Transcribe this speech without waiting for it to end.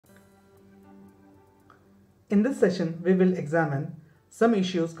In this session, we will examine some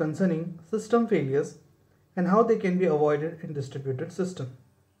issues concerning system failures and how they can be avoided in distributed system.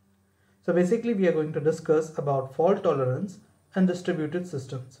 So basically, we are going to discuss about fault tolerance and distributed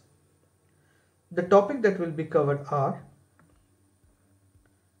systems. The topic that will be covered are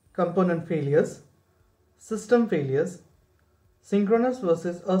component failures, system failures, synchronous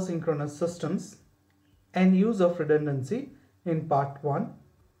versus asynchronous systems, and use of redundancy in part 1.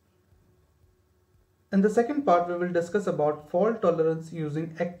 In the second part, we will discuss about fault tolerance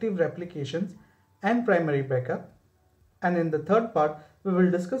using active replications and primary backup. And in the third part, we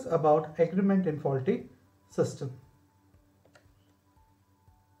will discuss about agreement in faulty system.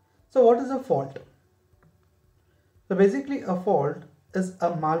 So what is a fault? So basically a fault is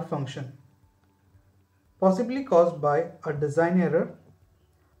a malfunction, possibly caused by a design error,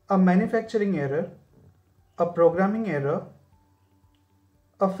 a manufacturing error, a programming error,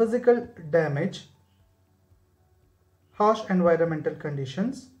 a physical damage, harsh environmental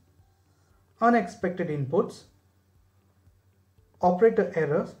conditions, unexpected inputs, operator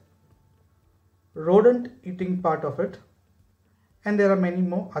errors, rodent eating part of it, and there are many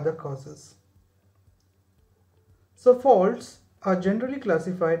more other causes. So faults are generally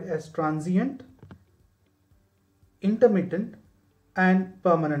classified as transient, intermittent, and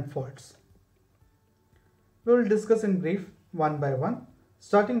permanent faults. We will discuss in brief one by one,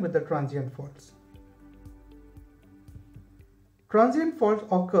 starting with the transient faults. Transient faults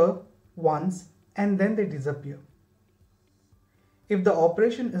occur once and then they disappear. If the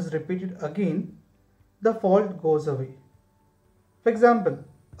operation is repeated again, the fault goes away. For example,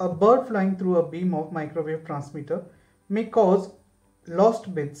 a bird flying through a beam of microwave transmitter may cause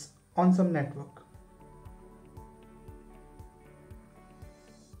lost bits on some network.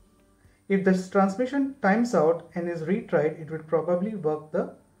 If this transmission times out and is retried, it will probably work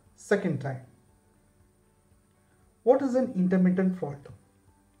the second time. What is an intermittent fault?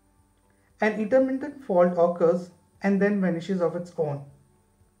 An intermittent fault occurs and then vanishes of its own,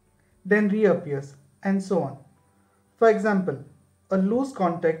 then reappears, and so on. For example, a loose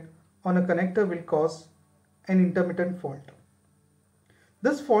contact on a connector will cause an intermittent fault.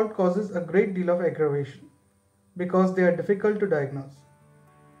 This fault causes a great deal of aggravation because they are difficult to diagnose.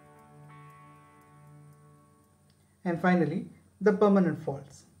 And finally, the permanent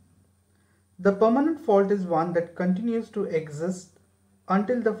faults. The permanent fault is one that continues to exist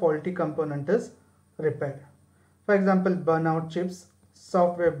until the faulty component is repaired. For example, burnout chips,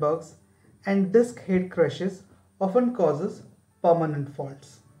 software bugs, and disk head crashes often causes permanent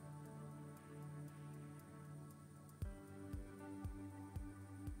faults.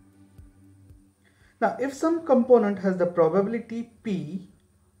 Now, if some component has the probability P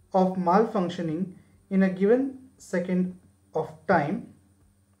of malfunctioning in a given second of time,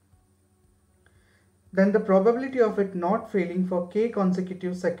 then the probability of it not failing for k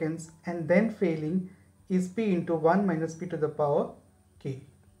consecutive seconds and then failing is P into 1 minus P to the power k.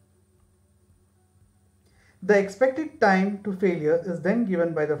 The expected time to failure is then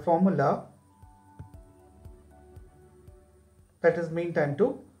given by the formula, that is mean time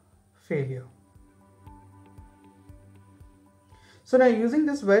to failure. So now using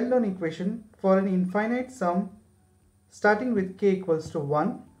this well-known equation for an infinite sum starting with k equals to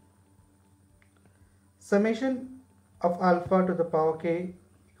 1, summation of alpha to the power k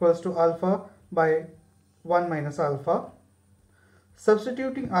equals to alpha by 1 minus alpha,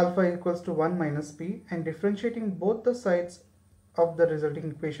 substituting alpha equals to 1 minus p and differentiating both the sides of the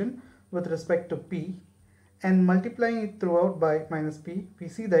resulting equation with respect to p and multiplying it throughout by minus p, we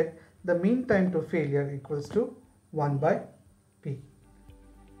see that the mean time to failure equals to 1 by p.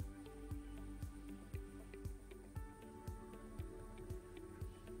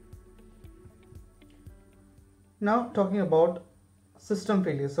 Now talking about system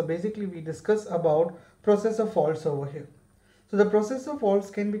failures. So basically we discuss about processor faults over here. So the processor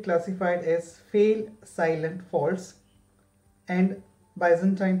faults can be classified as fail silent faults and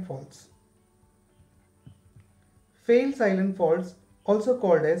Byzantine faults. Fail silent faults, also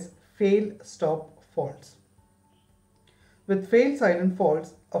called as fail stop faults. With fail silent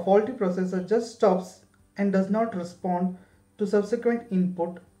faults, a faulty processor just stops and does not respond to subsequent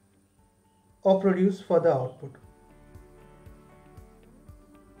input or produce further output,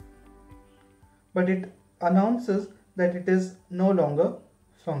 but it announces that it is no longer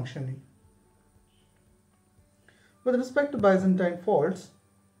functioning. With respect to Byzantine faults,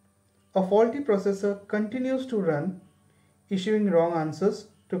 a faulty processor continues to run, issuing wrong answers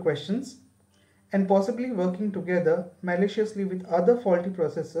to questions and possibly working together maliciously with other faulty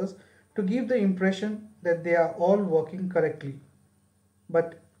processors to give the impression that they are all working correctly,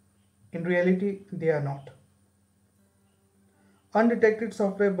 but in reality they are not. undetected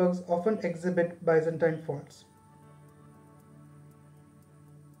software bugs often exhibit Byzantine faults.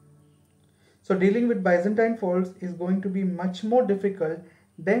 So dealing with Byzantine faults is going to be much more difficult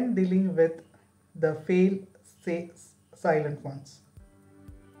than dealing with the silent ones.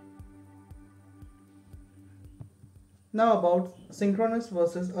 Now about synchronous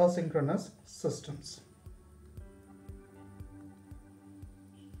versus asynchronous systems.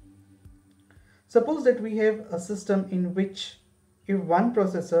 Suppose that we have a system in which if one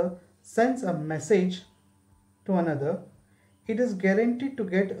processor sends a message to another, it is guaranteed to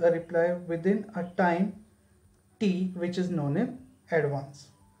get a reply within a time t, which is known in advance.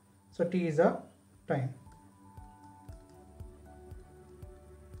 So t is a time.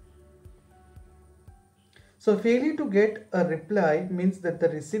 So failure to get a reply means that the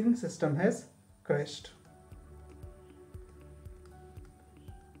receiving system has crashed.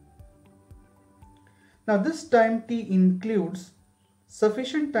 Now this time t includes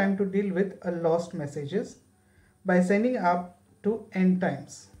sufficient time to deal with a lost messages by sending up to n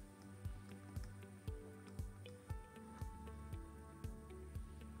times.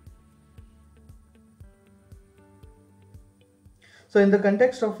 So in the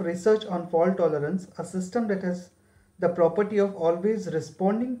context of research on fault tolerance, a system that has the property of always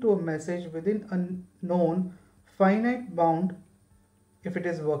responding to a message within a known finite bound, if it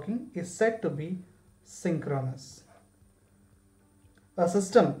is working, is said to be synchronous. A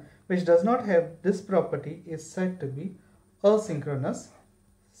system which does not have this property is said to be asynchronous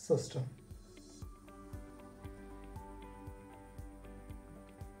system.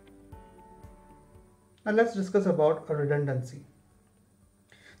 Now let's discuss about a redundancy.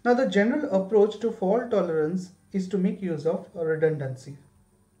 Now the general approach to fault tolerance is to make use of a redundancy.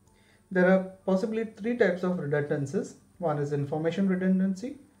 There are possibly three types of redundancies. One is information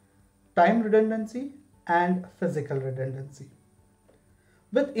redundancy, time redundancy, and physical redundancy.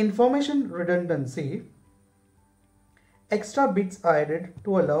 With information redundancy, extra bits are added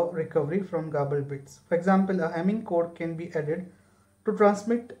to allow recovery from garbled bits. For example, a Hamming code can be added to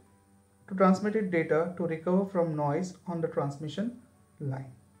transmitted data to recover from noise on the transmission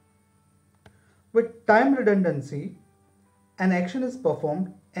line. With time redundancy, an action is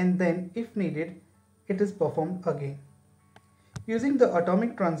performed and then, if needed, it is performed again. Using the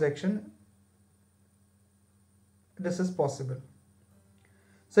atomic transaction, this is possible.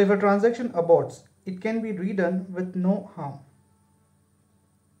 So if a transaction aborts, it can be redone with no harm.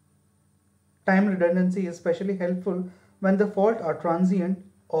 Time redundancy is especially helpful when the faults are transient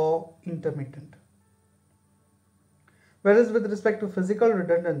or intermittent. Whereas with respect to physical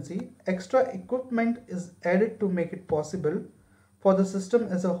redundancy, extra equipment is added to make it possible for the system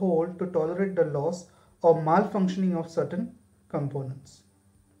as a whole to tolerate the loss or malfunctioning of certain components.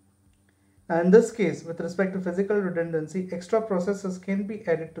 Now in this case, with respect to physical redundancy, extra processors can be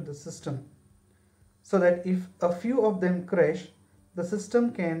added to the system so that if a few of them crash, the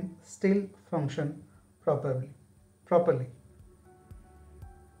system can still function properly.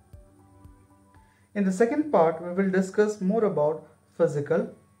 In the second part, we will discuss more about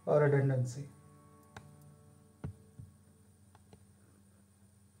physical redundancy.